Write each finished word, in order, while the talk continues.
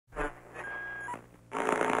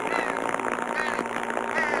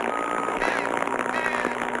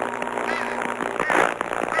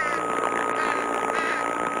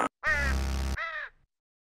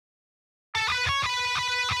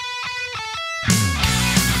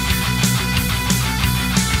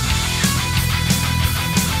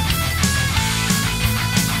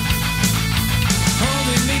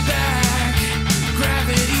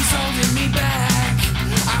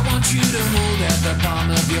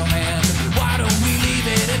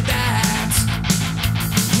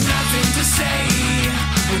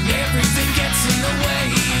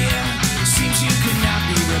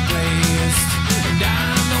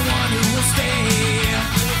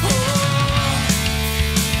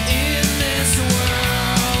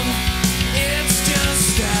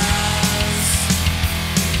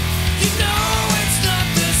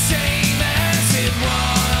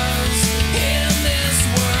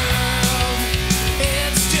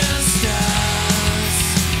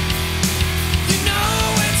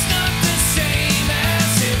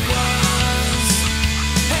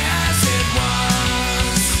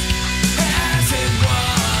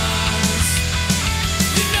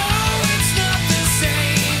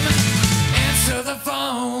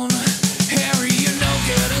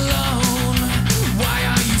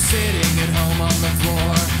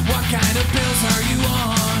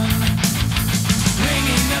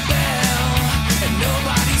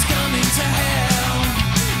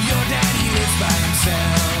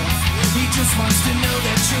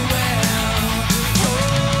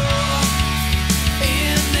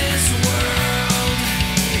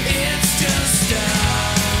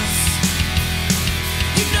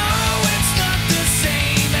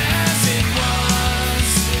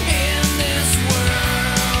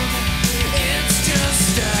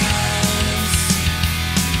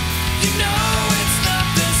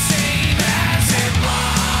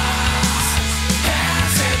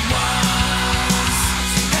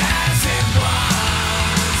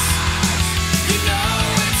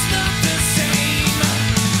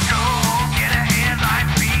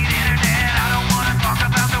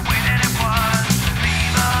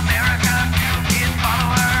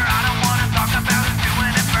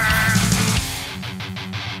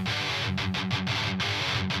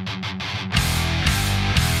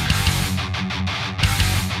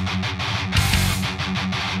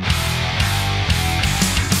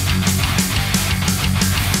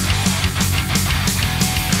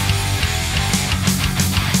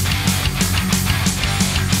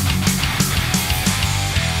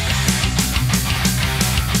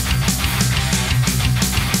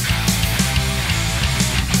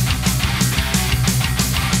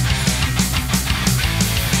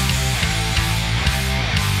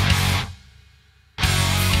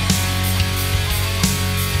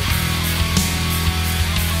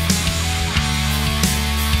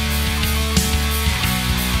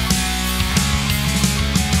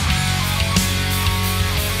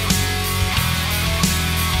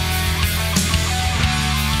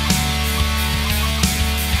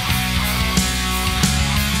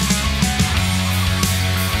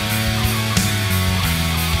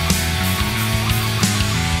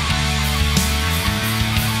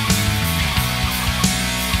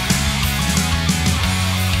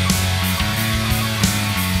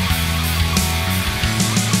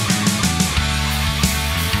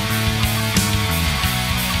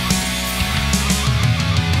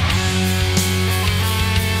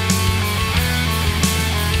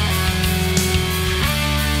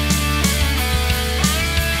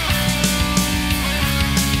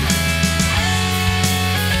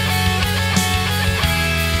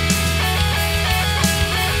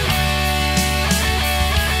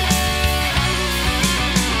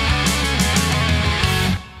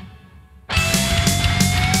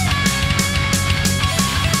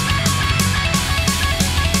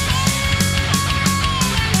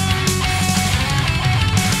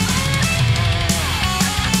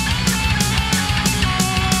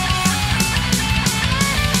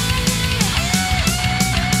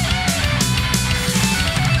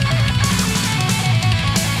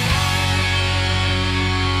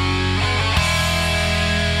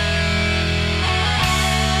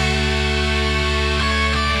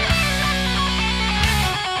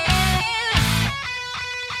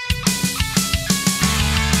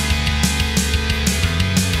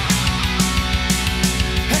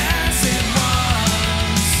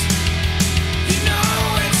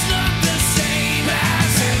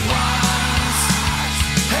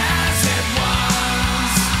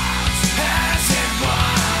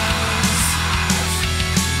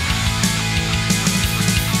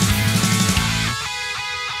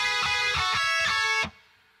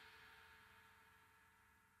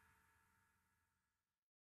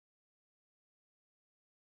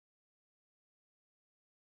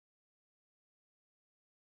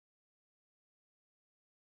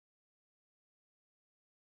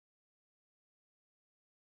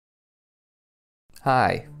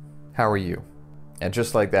Hi, how are you? And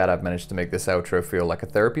just like that, I've managed to make this outro feel like a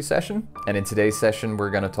therapy session. And in today's session,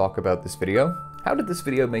 we're gonna talk about this video. How did this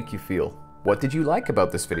video make you feel? What did you like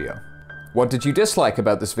about this video? What did you dislike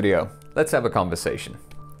about this video? Let's have a conversation.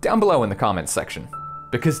 Down below in the comments section.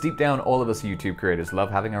 Because deep down, all of us YouTube creators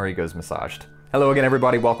love having our egos massaged. Hello again,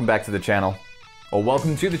 everybody. Welcome back to the channel. Or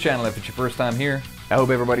welcome to the channel if it's your first time here. I hope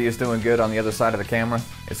everybody is doing good on the other side of the camera.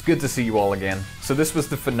 It's good to see you all again. So this was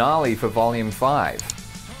the finale for Volume 5.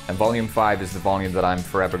 And Volume 5 is the volume that I'm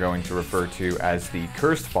forever going to refer to as the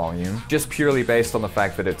Cursed Volume, just purely based on the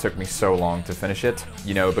fact that it took me so long to finish it,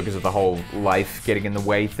 you know, because of the whole life getting in the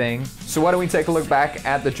way thing. So why don't we take a look back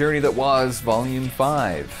at the journey that was Volume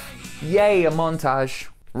 5. Yay, a montage.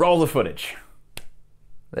 Roll the footage.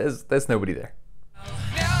 There's nobody there.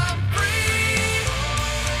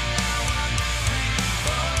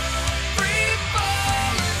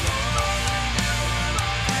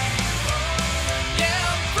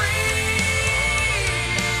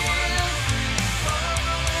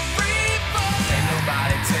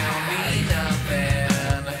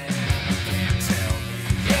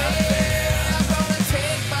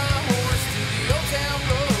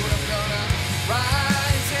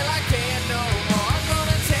 No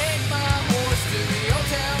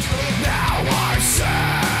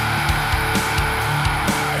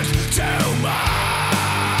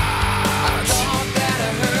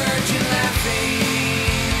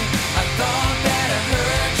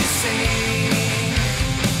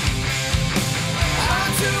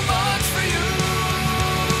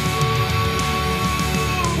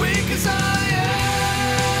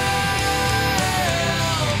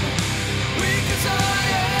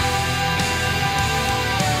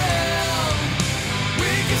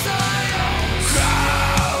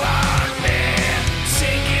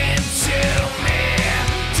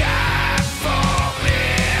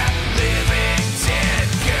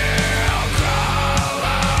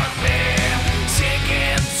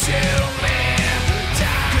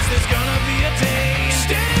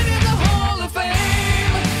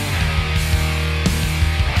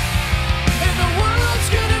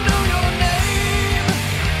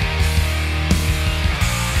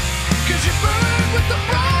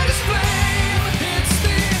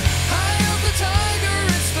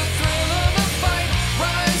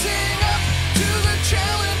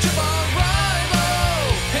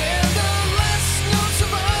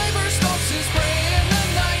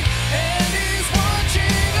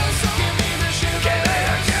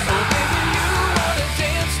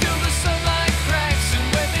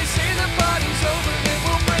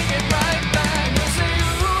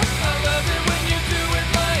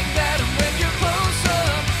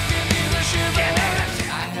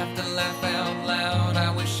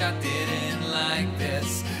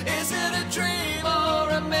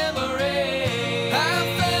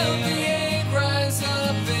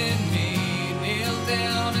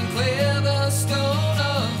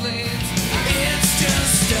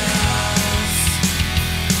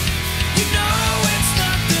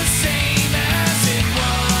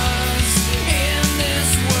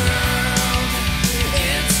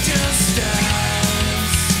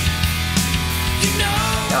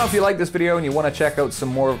if you like this video and you want to check out some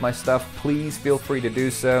more of my stuff, please feel free to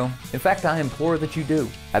do so. In fact, I implore that you do.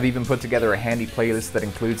 I've even put together a handy playlist that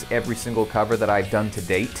includes every single cover that I've done to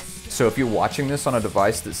date. So if you're watching this on a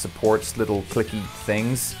device that supports little clicky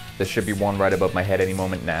things, there should be one right above my head any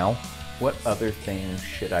moment now. What other things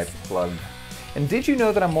should I plug? And did you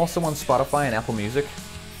know that I'm also on Spotify and Apple Music?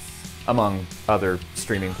 Among other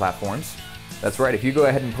streaming platforms. That's right, if you go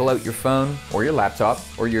ahead and pull out your phone, or your laptop,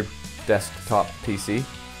 or your desktop PC.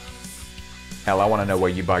 Hell, I want to know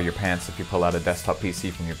where you buy your pants if you pull out a desktop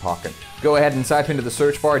PC from your pocket. Go ahead and type into the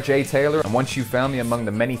search bar Jay Taylor, and once you've found me among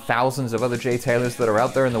the many thousands of other Jay Taylors that are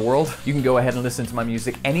out there in the world, you can go ahead and listen to my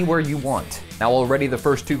music anywhere you want. Now already the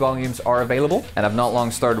first 2 volumes are available, and I've not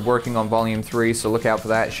long started working on volume 3, so look out for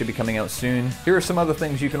that. It should be coming out soon. Here are some other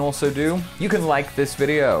things you can also do. You can like this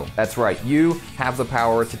video. That's right, you have the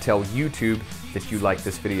power to tell YouTube that you like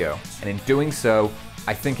this video. And in doing so,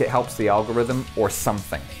 I think it helps the algorithm or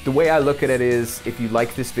something. The way I look at it is, if you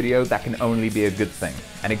like this video, that can only be a good thing.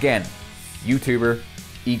 And again, YouTuber,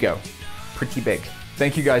 ego, pretty big.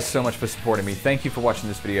 Thank you guys so much for supporting me. Thank you for watching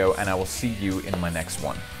this video, and I will see you in my next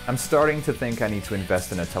one. I'm starting to think I need to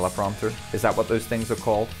invest in a teleprompter. Is that what those things are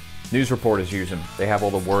called? News reporters use them. They have all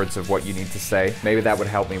the words of what you need to say. Maybe that would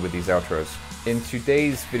help me with these outros. In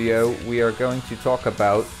today's video, we are going to talk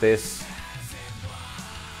about this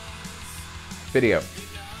video.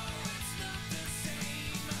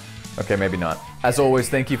 Okay, maybe not. As always,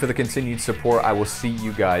 thank you for the continued support. I will see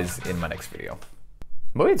you guys in my next video.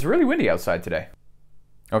 Boy, it's really windy outside today.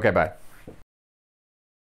 Okay, bye.